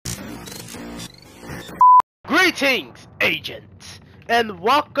Greetings, agents, and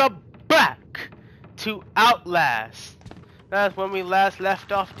welcome back to Outlast. That's when we last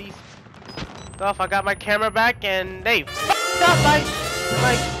left off these stuff. I got my camera back, and they fucked up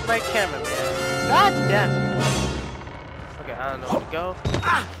my camera, man. God damn it. Okay, I don't know where to go.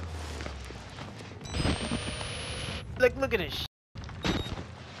 Look at this shit.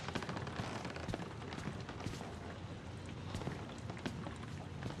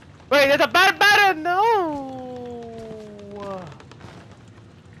 Wait, there's a batter! No!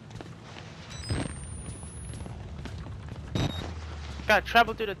 Gotta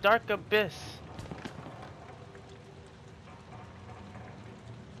travel through the dark abyss.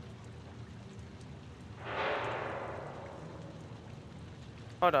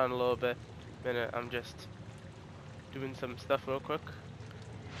 Hold on a little bit. Minute, I'm just doing some stuff real quick.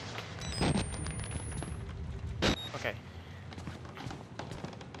 Okay.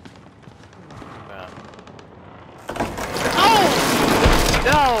 Oh!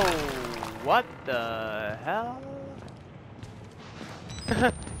 No! What the hell? You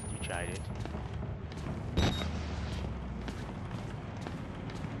tried it.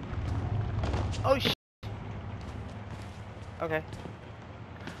 Oh shit. Okay.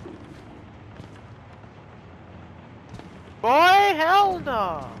 Boy, hell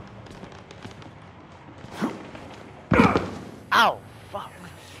no! Ow! Fuck.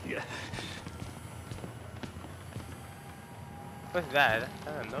 Yeah. What's that?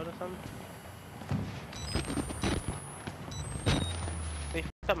 I didn't notice something. They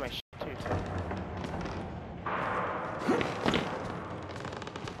f***ed up my shit too, so.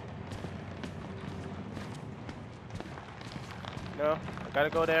 No, I gotta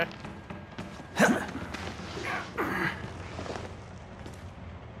go there.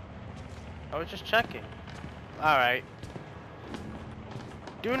 I was just checking. Alright.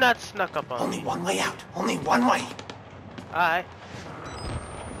 Do not snuck up on me. Only one way out. Only one way. Alright.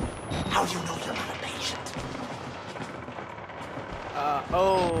 How do you know you're not a patient?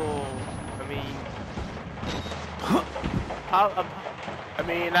 Oh. I mean... I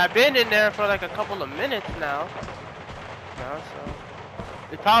mean, I've been in there for like a couple of minutes now. So...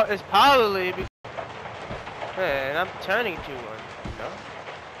 It's probably because... Man, I'm turning to one, you know?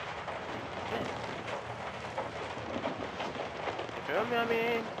 You feel me? I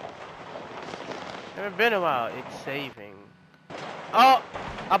mean... Never been a while. It's saving. Oh!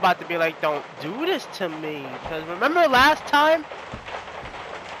 I'm about to be like, don't do this to me. Because remember last time?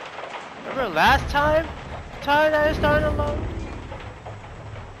 Remember last time? The time that I started alone?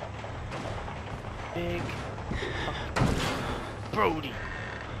 Big Brody.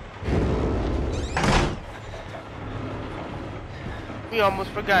 We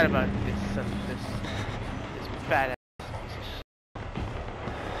almost forgot about this badass piece of shit.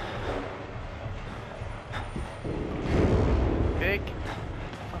 Big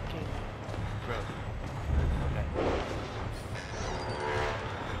fucking Brody. Okay.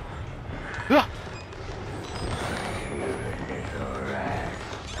 Ah!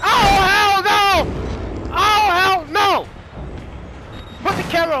 Oh hell no! Oh hell no! Put the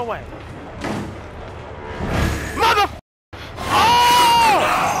camera away. Mother. Oh!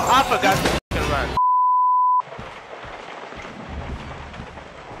 I forgot to fucking run.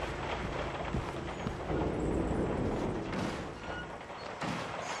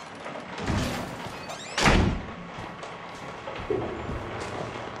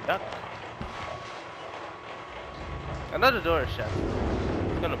 Duck. Another door is shut.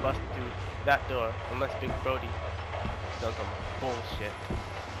 He's gonna bust through that door unless Big Brody does some bullshit.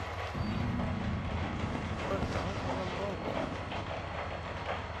 What the hell is going on?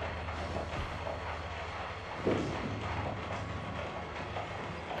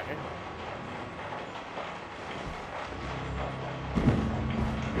 Okay.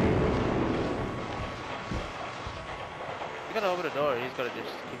 You gotta open the door, he's gonna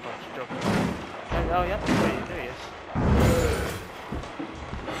just keep on stroking. Oh, yeah, there he is.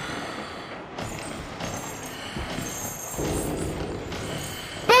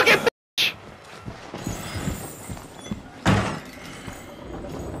 Book it, bitch!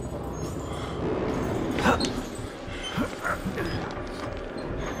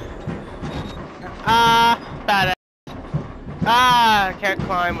 Fat ass. I can't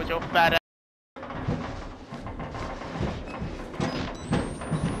climb with your fat ass.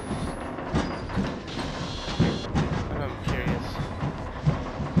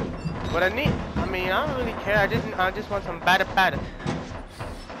 What I need, I mean, I don't really care. I just want some batter.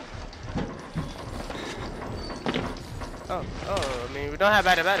 Oh, I mean, we don't have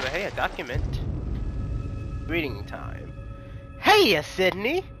batter, but hey, a document. Reading time. Hey,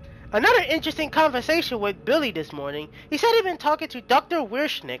 Sydney. Another interesting conversation with Billy this morning. He said he'd been talking to Dr.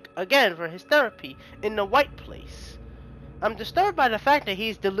 Wierschnick again for his therapy in the White Place. I'm disturbed by the fact that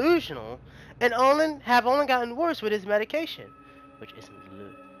he's delusional and only gotten worse with his medication, which isn't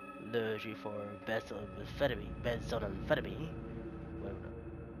allergy for benzoamphetamine.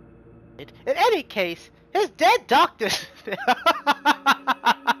 In any case, his dead doctor's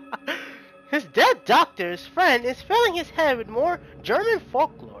friend is filling his head with more German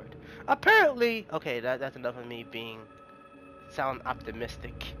folklore. Apparently, okay, that's enough of me sound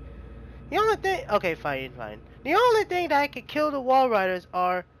optimistic. The only thing, okay, fine. The only thing that could kill the wall riders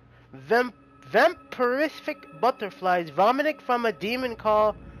are vampirific butterflies vomiting from a demon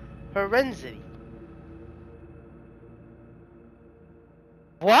called Herenzity.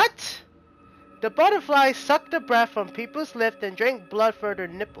 What? The butterflies suck the breath from people's lips and drink blood for their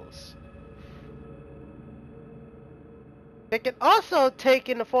nipples. They can also take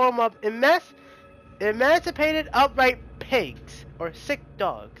in the form of emancipated upright pigs or sick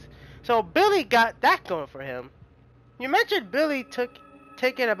dogs. So Billy got that going for him. You mentioned Billy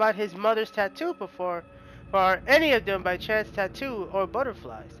taking about his mother's tattoo before, or any of them by chance tattoo or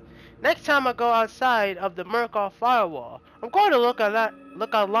butterflies. Next time I go outside of the Murkoff firewall, I'm going to look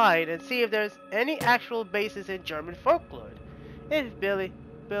online and see if there's any actual basis in German folklore. If Billy,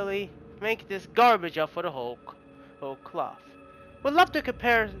 make this garbage up for the whole cloth. Would love to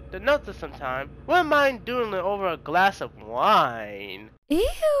compare the notes of some time. Wouldn't mind doing it over a glass of wine.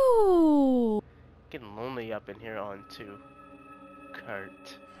 Ew. Getting lonely up in here on too.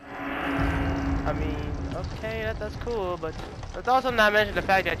 Kurt. I mean, okay, that's cool, but let's also not mention the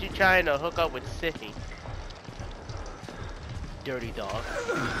fact that you're trying to hook up with Sissy. Dirty dog.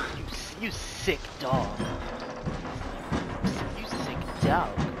 You sick dog. You sick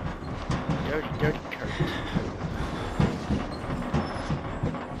dog. Dirty Kurt.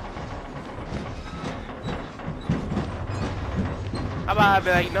 How about I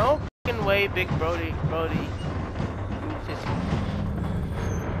be like, no fucking way, big Brody. Sissy.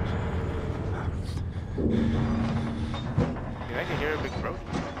 Dude, I can hear a big Brody.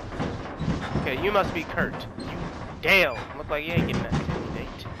 Okay, you must be Kurt. You damn. Look like you ain't getting that Sissy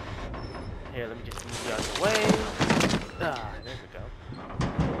date. Here, let me just move you out of the way. Ah, there we go.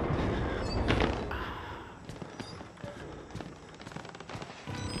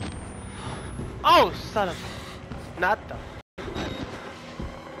 Oh, son of not the.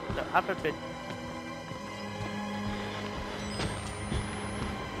 No, I forbid.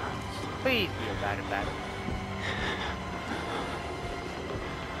 Please be a bad battle.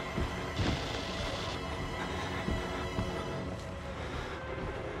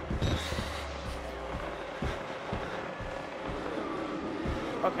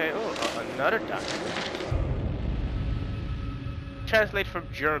 Okay, oh, another document. Translate from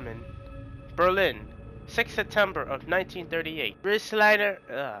German. Berlin, 6 September of 1938. Rischleiner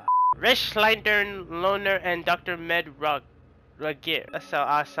Lohner and Dr. Med Ragier. I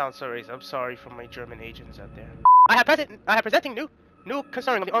sound so racist. I'm sorry for my German agents out there. I have presenting new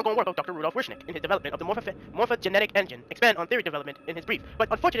concerning the ongoing work of Dr. Rudolf Wierschnick in his development of the morphogenetic engine. Expand on theory development in his brief,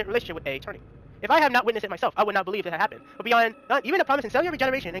 but unfortunate relationship with A. Turning. If I have not witnessed it myself, I would not believe that had happened. But beyond even the promise in cellular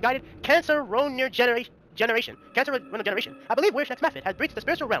regeneration and guided cancer renal generation, I believe Wierschnick's method has breached the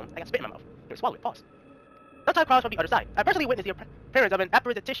spiritual realm. I got spit in my mouth. Here, swallow it. Pause. Sometimes cross from the other side. I personally witnessed the appearance of an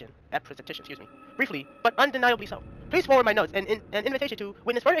apparition, briefly, but undeniably so. Please forward my notes and an invitation to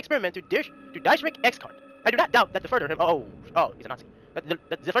witness further experiment to Dietrich Eckart. I do not doubt that the further him. Oh, he's a Nazi. That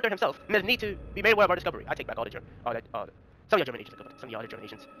the further himself may need to be made aware of our discovery. I take back all the some of the German agents, some of the other German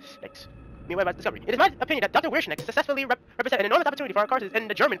agents. Thanks. Be aware of our discovery. It is my opinion that Dr. Wierschnick successfully represent an enormous opportunity for our causes, and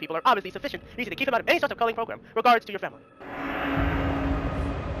the German people are obviously sufficient reason to keep him out of any sort of culling program. Regards to your family.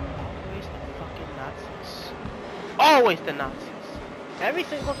 Always the fucking Nazis. Always the Nazis. Every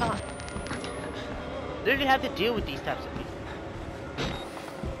single time. Literally have to deal with these types of people.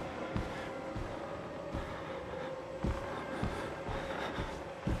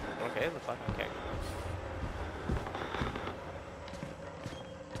 Okay, the fuck, okay.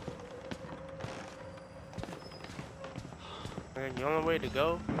 Okay, the only way to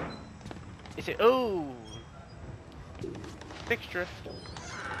go is it? Oh, fixture.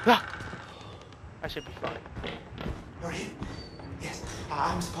 Ah! I should be fine. Maureen, yes,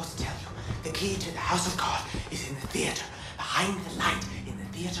 I'm supposed to tell you. The key to the house of God is in the theater, behind the light. In the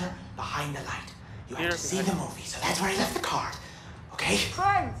theater, behind the light. You have to see the movie, so that's where I left the card. Okay?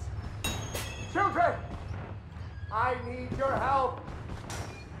 Friends! Children! I need your help!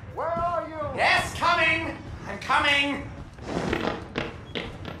 Where are you? Yes, coming! I'm coming!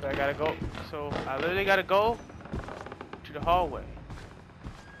 So I gotta go. So I literally gotta go to the hallway.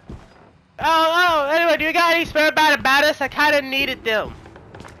 Oh, anyway, do you got any spare batters? I kinda needed them.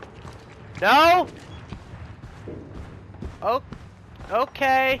 No? Oh,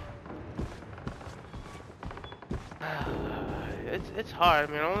 okay. It's hard.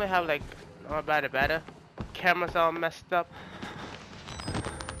 I mean, I only have like no batter. Camera's all messed up.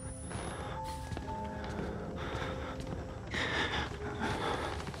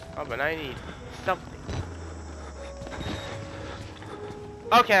 Oh, but I need something.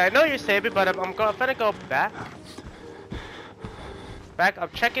 Okay, I know you're saving, but I'm gonna go back. I'm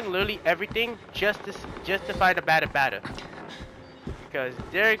checking literally everything just to find a batter. Because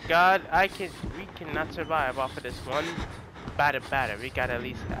dear God, we cannot survive off of this one batter. We gotta at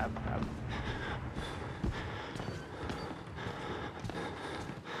least have.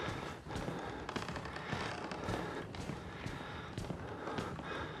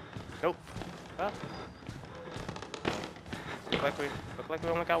 Nope. Well, look like we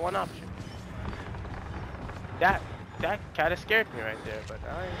only got one option. That kind of scared me right there, but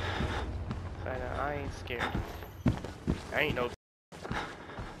I ain't scared. I ain't no.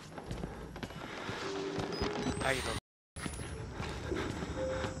 I ain't no.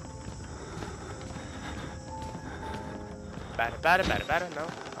 Batter, no.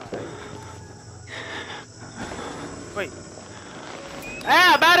 Alright. Wait.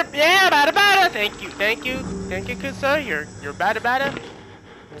 Ah, batter. Thank you, good sir. You're batter.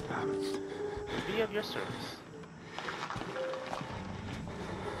 Be of your service.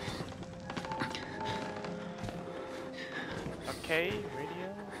 Okay, radio.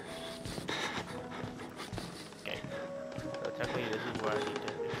 Okay. So technically this is where I need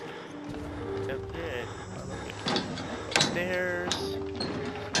to up there. Upstairs.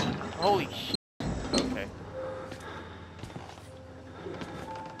 Holy shit. Okay.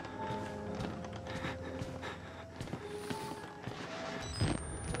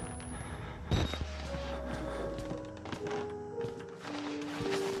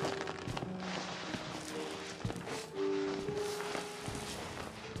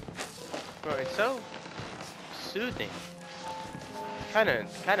 Bro, it's so soothing. Kinda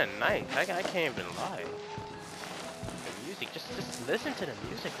nice. I can't even lie. The music, just listen to the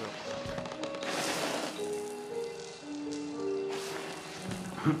music real quick.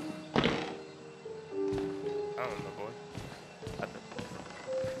 I don't know, boy.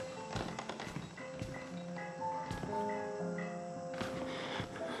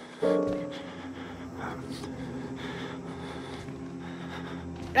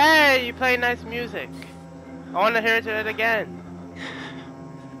 Hey, you play nice music. I want to hear it again.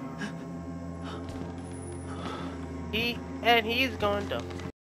 He's going to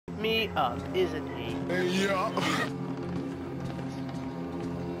me up, isn't he? Yeah.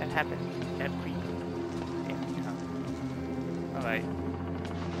 That happens every time. Alright.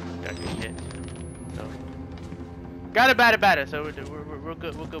 Got your shit. So got a batter, so we're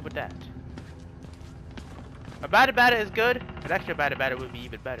good. We're good with that. A batter is good. An extra batter would be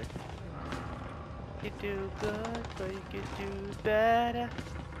even better. You do good, but you could do better.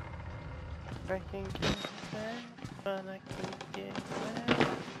 I can get better, but I can get better.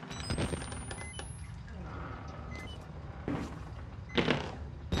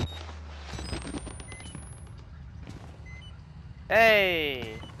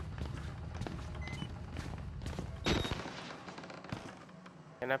 Hey!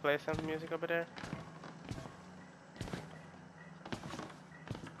 Can I play some music over there?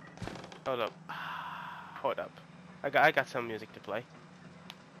 Hold up. I got some music to play.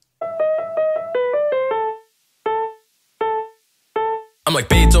 I'm like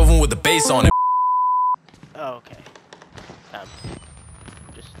Beethoven with the bass on it. Oh, okay.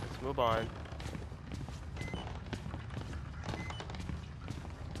 Just let's move on.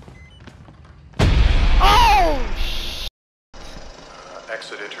 Oh!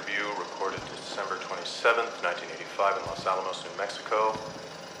 Exit interview recorded December 27th, 1985 in Los Alamos, New Mexico.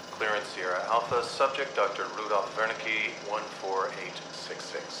 Clearance Sierra Alpha. Subject Dr. Rudolph Wernicke,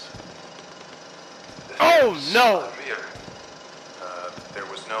 14866. Oh no! There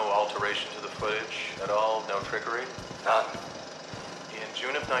was no alteration to the footage at all, no trickery? None. In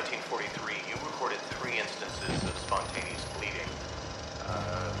June of 1943, you recorded 3 instances of spontaneous bleeding.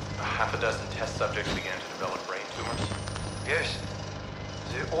 Half a dozen test subjects began to develop brain tumors. Yes.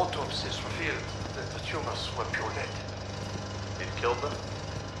 The autopsies revealed that the tumors were pure lead. It killed them?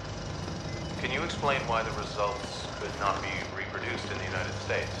 Can you explain why the results could not be reproduced in the United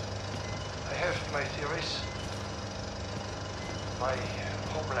States? I have my theories. My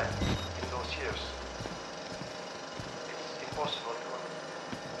homeland in those years. It's impossible to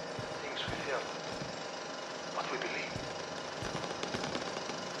things we felt, what we believe.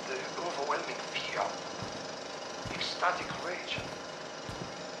 The overwhelming Ja. Ecstatic rage.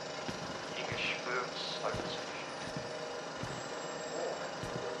 English words I would say.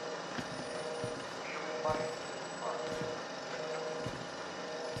 Human mind.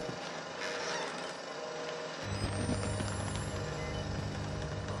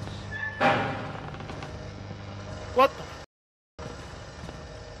 What the?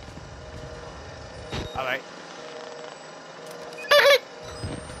 Alright.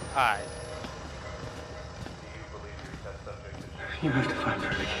 Alright. You have to find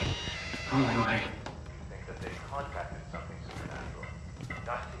her. Only way. Think that they contacted something supernatural.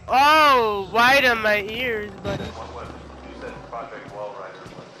 Nothing. Oh, right on my ears, buddy. What was it? You said Project Wall Rider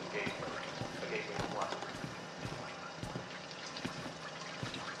was a gateway. A gateway to what?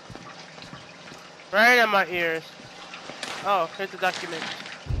 Right on my ears. Oh, here's the document.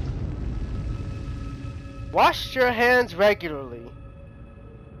 Wash your hands regularly.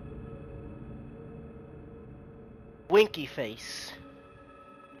 Winky face.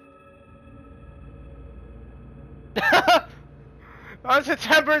 On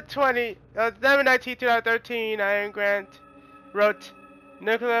September 19, 2013, Iron Grant wrote,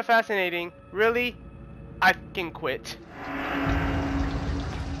 "Nuclear fascinating. Really? I can quit."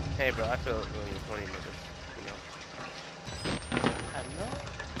 Hey bro, I feel really funny with this, you know. I have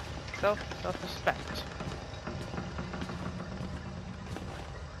no self-respect.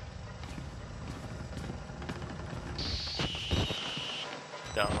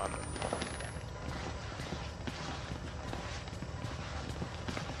 No, I'm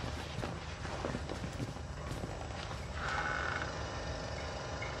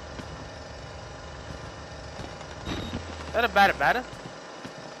Is that a batter?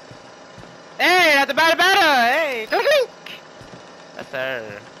 Hey, that's a batter! Hey, clink! Yes,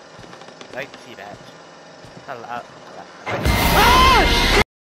 sir. I like to see that. Hello. Oh, shit!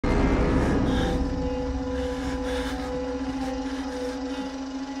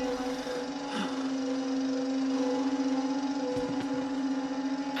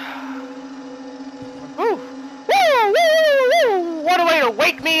 Woo! Woo! Woo! What a way to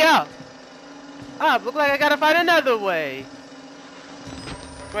wake me up! Ah, look like I gotta find another way.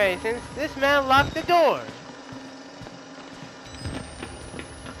 Wait, since this man locked the door.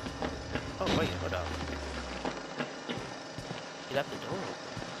 Oh wait, hold up. He left the door open.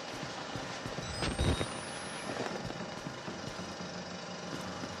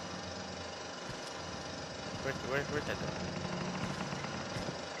 Where's that door?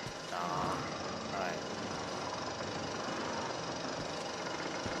 Oh, alright.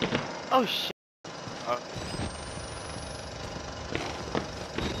 Oh shit. Oh.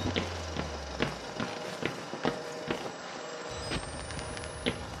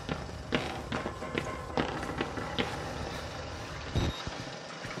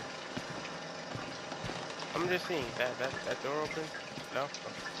 I'm just seeing that door open. No.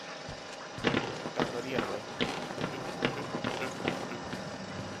 Gotta go the other way.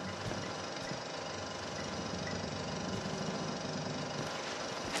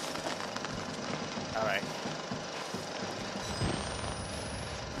 All right.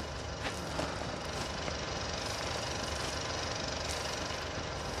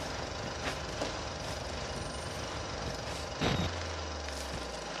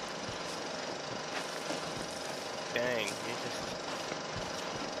 Dang, you just...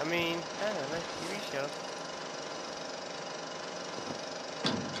 I mean, nice TV show.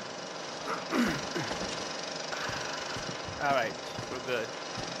 Alright, we're good.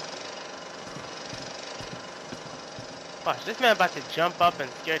 Watch, this man about to jump up and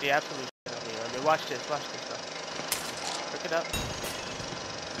scare the absolute shit out of me. I mean, watch this stuff. Look it up.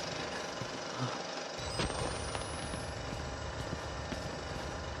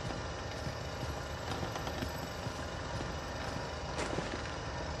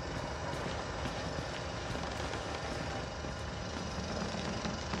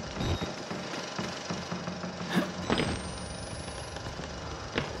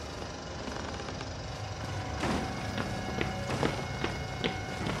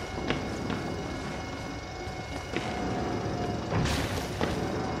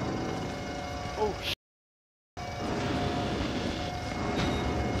 Oh, shit.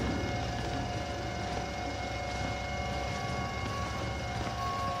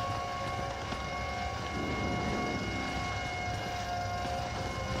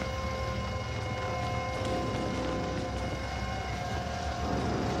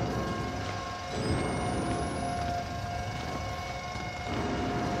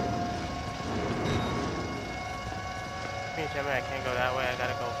 Tell me I can't go that way, I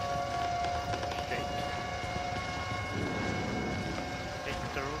gotta go straight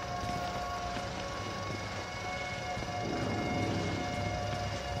through.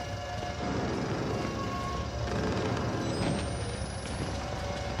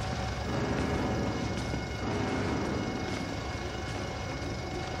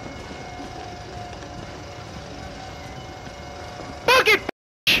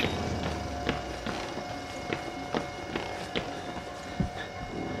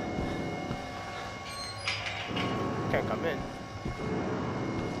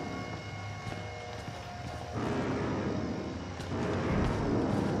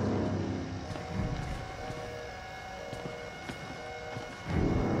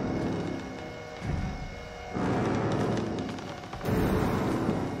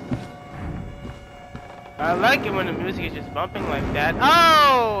 I like it when the music is just bumping like that.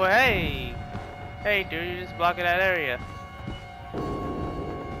 Oh, hey! Hey, dude, you're just blocking that area.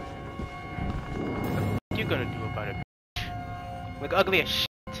 What you gonna do about it, bitch? Look ugly as shit.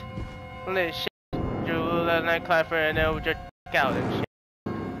 Look at shit. You let night climber and then with your out and shit.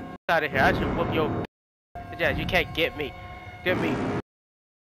 Get out of here. I should whoop your bitch. Yeah, you can't get me. Get me.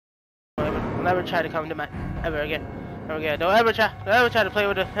 Don't ever try to come to my ever again. Ever again. Don't ever try to play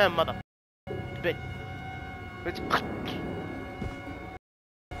with him, mother. Bitch. Trying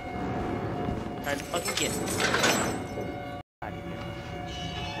to fucking get me.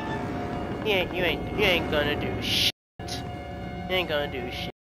 You ain't gonna do shit. You ain't gonna do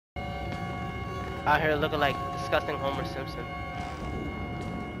shit. Out here looking like disgusting Homer Simpson.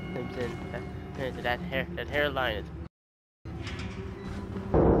 That hairline is.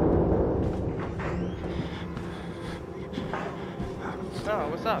 Oh,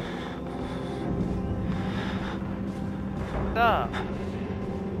 what's up? What's up?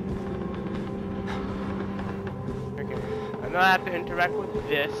 Okay. I know I have to interact with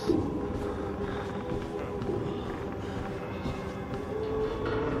this.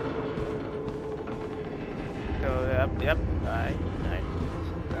 So, yep. Alright.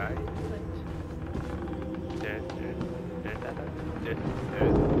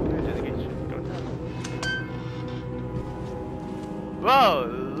 Whoa,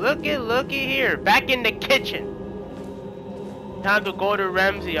 looky here. Back in the kitchen. Time to go to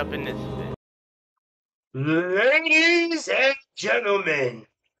Ramsey up in this bit. Ladies and gentlemen,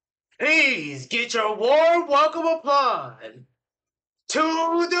 please get your warm welcome applaud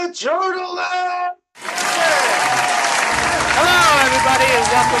to the journalist! Hello, everybody, and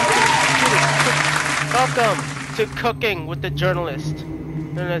welcome to Cooking with the Journalist.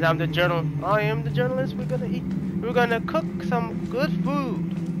 I'm the I am the journalist. We're gonna cook some good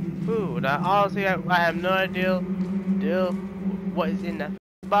food. I honestly, I have no idea what is in that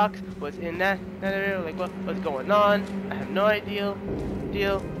box, what's in that area, like what's going on. I have no idea.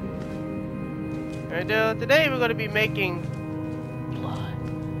 Today we're gonna be making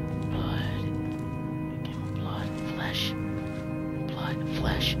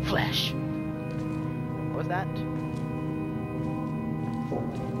flesh. What's that?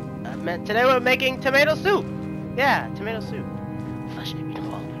 I meant today we're making tomato soup. Yeah, tomato soup. Flesh, eat them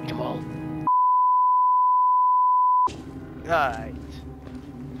all. Alright.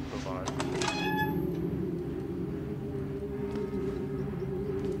 Move on.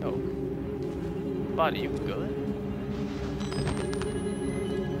 Oh. Buddy, you good?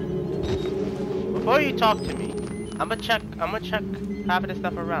 Before you talk to me, I'ma check half of the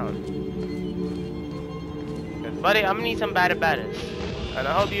stuff around. Cause buddy, I'm gonna need some batters. And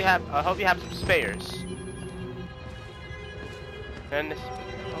I hope you have some spares. And this,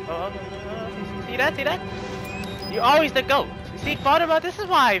 see that? You're always the goat. See, Father, this is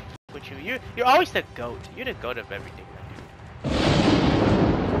why I f with you. You're always the goat. You're the goat of everything I do.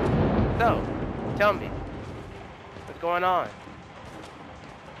 So, tell me, what's going on?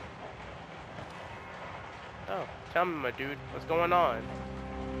 Oh, tell me, my dude, what's going on?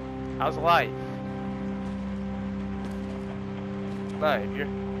 How's life? Life,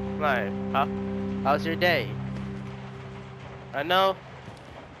 huh? How's your day? I know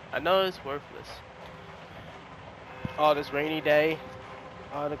it's worthless. All this rainy day,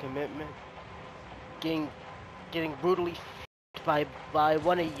 all the commitment, getting brutally f***ed by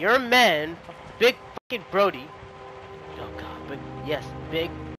one of your men, Big fucking Brody. Oh god, but yes, Big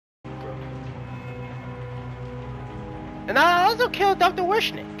Brody. And I also killed Dr.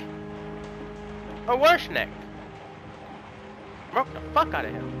 Wershnick. Broke the fuck out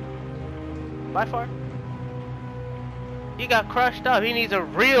of him. By far. He got crushed up. He needs a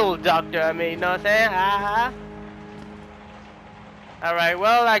real doctor. I mean, you know what I'm saying? Alright,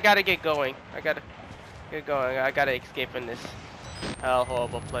 well, I gotta get going. I gotta escape from this hellhole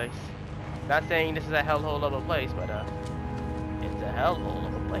of a place. Not saying this is a hellhole of a place, but it's a hellhole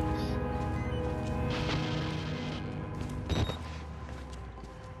of a place.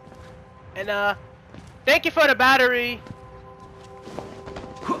 And thank you for the battery.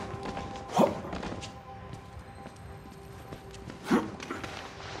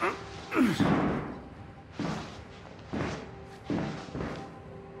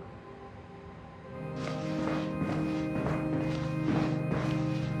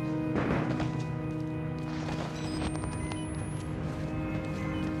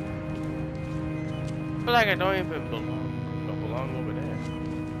 I feel like I don't even belong over there.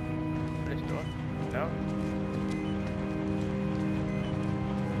 This door? No?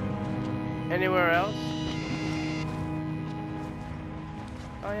 Anywhere else?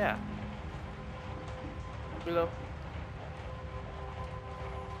 Oh yeah. Below.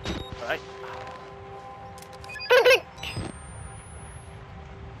 Alright.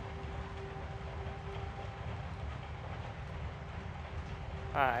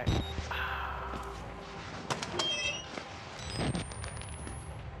 Alright.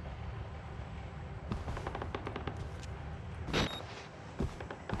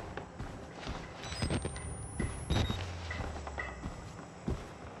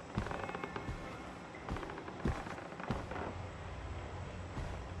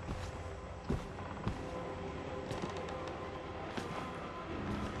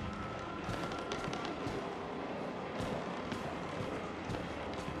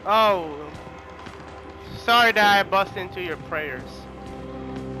 Oh, sorry that I bust into your prayers.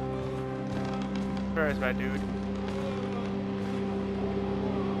 Prayers, my dude.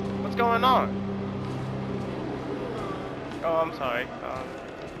 What's going on? Oh, I'm sorry.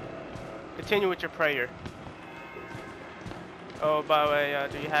 Continue with your prayer. Oh, by the way,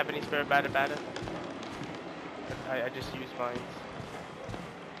 do you have any spare batter? I just used mine.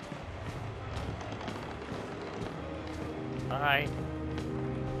 Alright.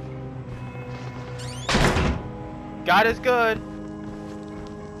 God is good.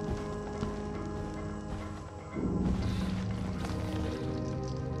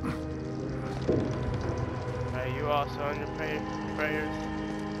 Are you also on your prayers?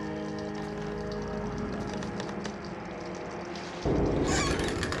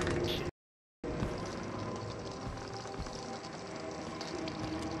 Shit.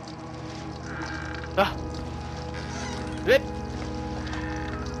 Ah. It.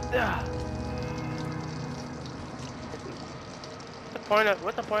 Ah.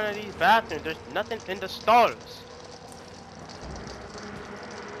 What's the point of these bathrooms? There's nothing in the stalls.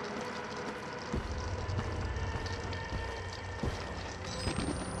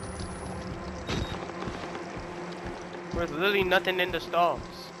 There's literally nothing in the stalls.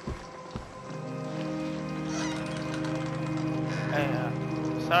 Hey,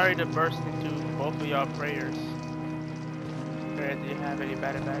 sorry to burst into both of y'all prayers. Do you have any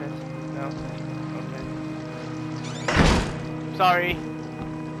batters? No? Okay. Sorry.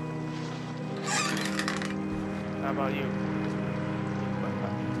 How about you?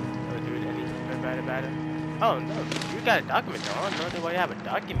 Oh, dude, any batter? Oh no, you got a document though. I don't know why you have a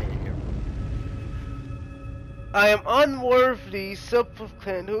document here. I am unworthy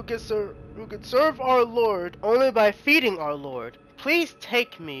supplicant who can serve our Lord only by feeding our Lord. Please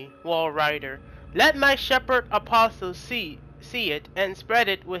take me, wall rider. Let my shepherd apostle see it and spread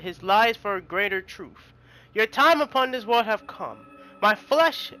it with his lies for a greater truth. Your time upon this world have come. My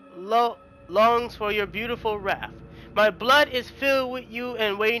flesh longs for your beautiful wrath. My blood is filled with you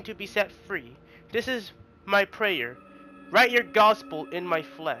and waiting to be set free. This is my prayer. Write your gospel in my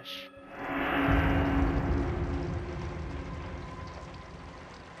flesh.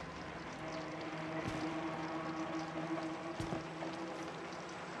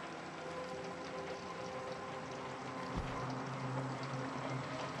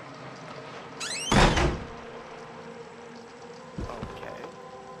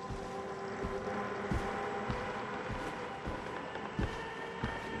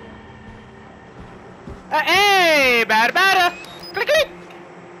 Hey, batter! Click, click!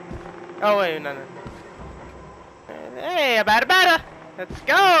 Oh, wait, no. Hey, batter! Let's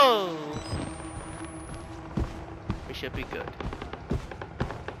go! We should be good.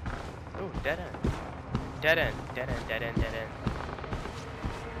 Oh, dead end. Dead end.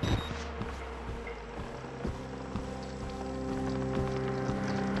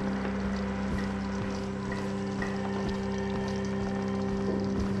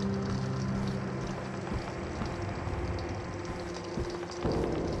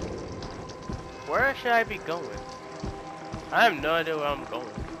 Where should I be going? I have no idea where I'm going.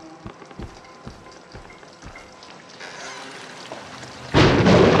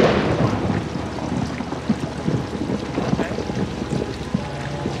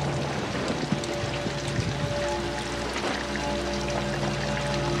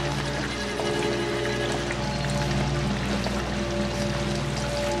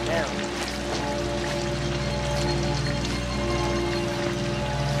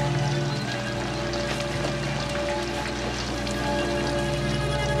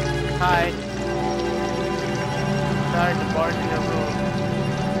 Hi. Sorry to barge in your room.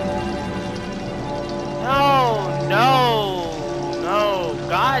 No.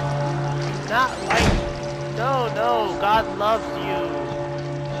 God, not like. No. God loves you.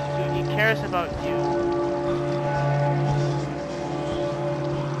 Dude, He cares about you.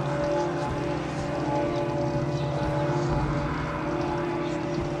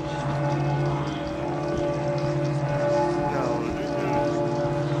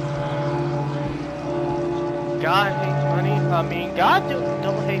 God hates money. I mean, God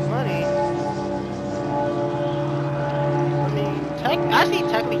don't hate money. I mean, actually,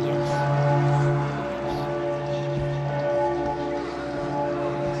 technically, yes.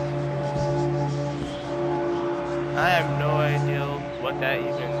 I have no idea what that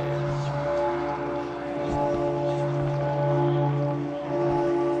even is.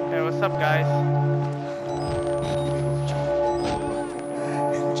 Hey, what's up, guys?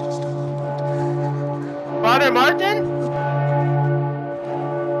 Father Martin?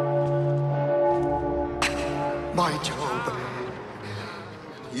 My Job,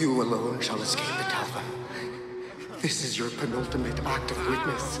 you alone shall escape the tavern. This is your penultimate act of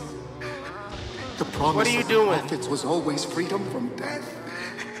witness. The promise What are you of the doing? prophets was always freedom from death.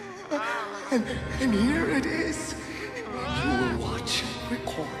 And here it is. You will watch and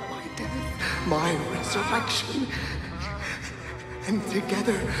record my death, my resurrection. And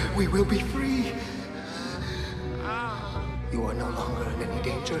together we will be free. You are no longer in any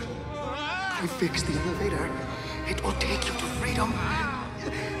danger. I fixed the elevator. It will take you to freedom.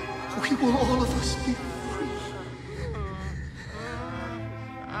 We will all of us be free.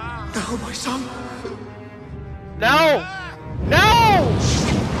 Now, my son. No! No!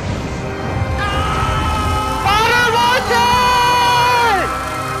 Father Martin!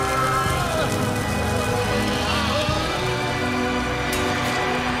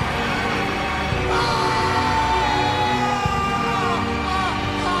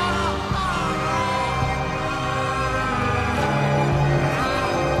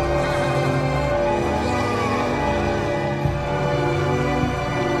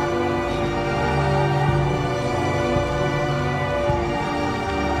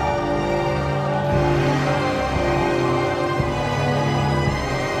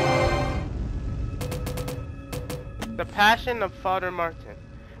 The Passion of Father Martin.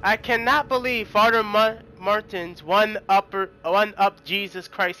 I cannot believe Father Martin's one up Jesus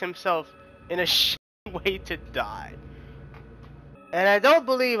Christ himself in a shitty way to die. And I don't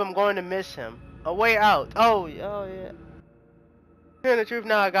believe I'm going to miss him. A way out. Oh yeah. Hearing the truth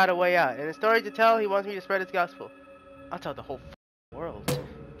now, I got a way out. And a story to tell, he wants me to spread his gospel. I'll tell the whole world.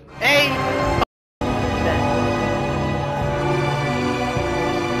 Hey!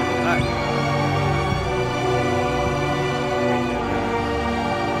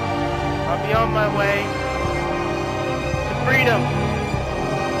 I'll be on my way to freedom,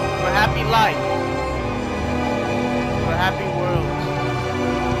 to a happy life, to a happy world.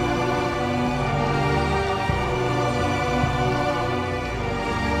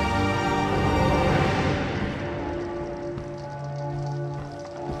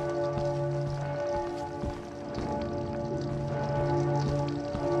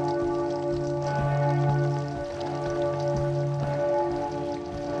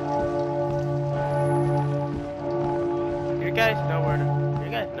 You guys know where to.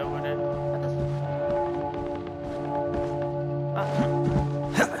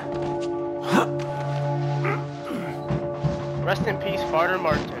 Rest in peace, Father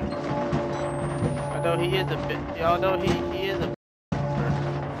Martin. Although he is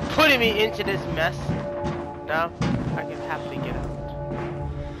putting me into this mess. Now I can happily get out.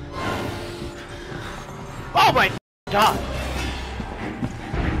 Oh my God!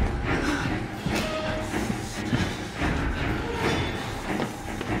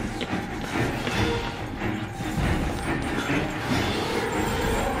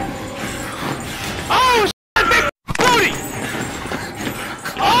 Oh shit, big booty!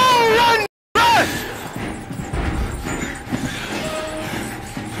 Oh, run!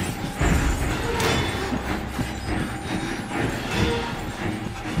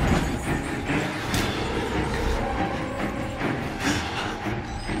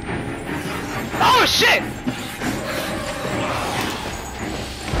 Oh shit!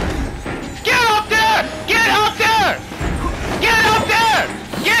 Get up there! Get up there! Get up there!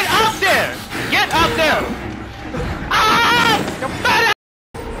 Get up there! Get up there! Ah! You fat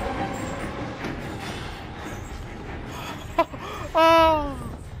ass! Oh!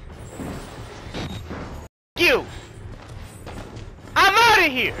 You! I'm out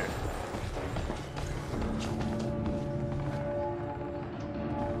of here!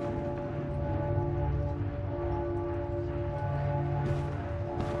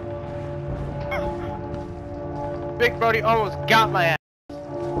 Big Brody almost got my ass.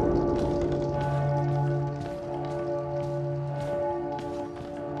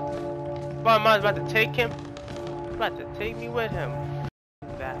 But I was about to take him. About to take me with him.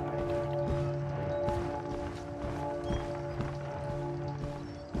 That my dude.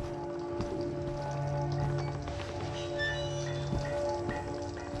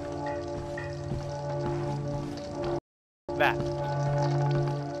 back.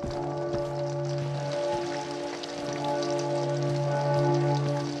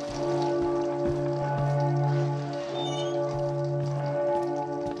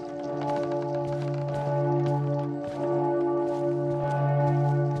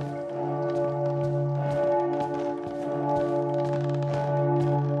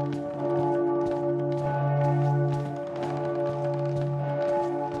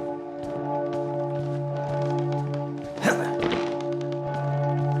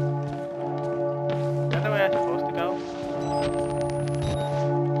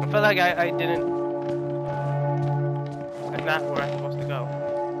 I feel like I didn't. That's not where I'm supposed to go.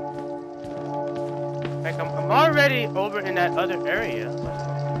 Like I'm already over in that other area.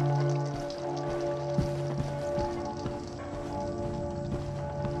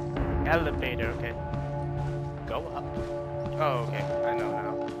 Elevator, okay. Go up. Oh, okay. I know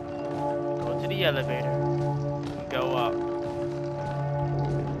now. Go to the elevator. Go up.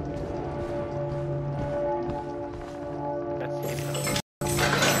 Let's see.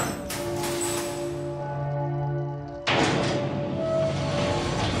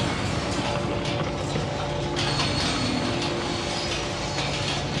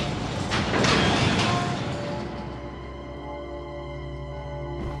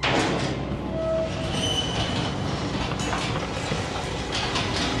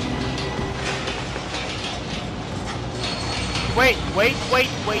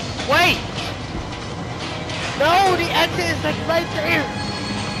 Wait! No, the exit is like right there!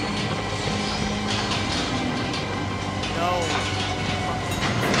 No.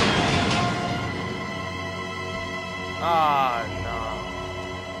 Ah, no.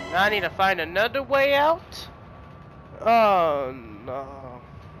 Now I need to find another way out? Oh, no.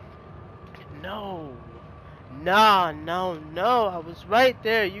 No. No. I was right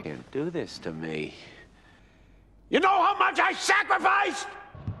there. You can't do this to me. You know how much I sacrificed?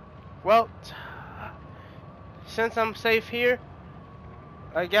 Well, since I'm safe here,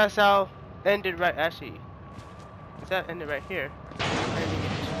 I guess I'll end it right. Actually, is that end it right here?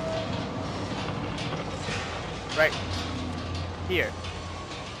 Right here.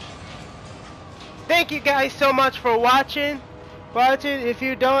 Thank you guys so much for watching. If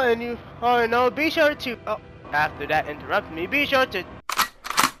you don't and you already know, be sure to. Oh, after that interrupted me. Be sure to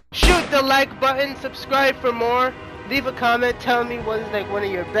shoot the like button, subscribe for more, leave a comment, tell me what is like one of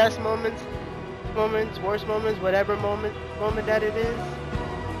your best moments, worst moments, whatever moment that it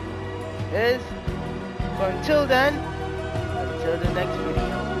is. But until then, until the next video,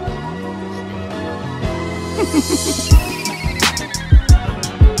 stay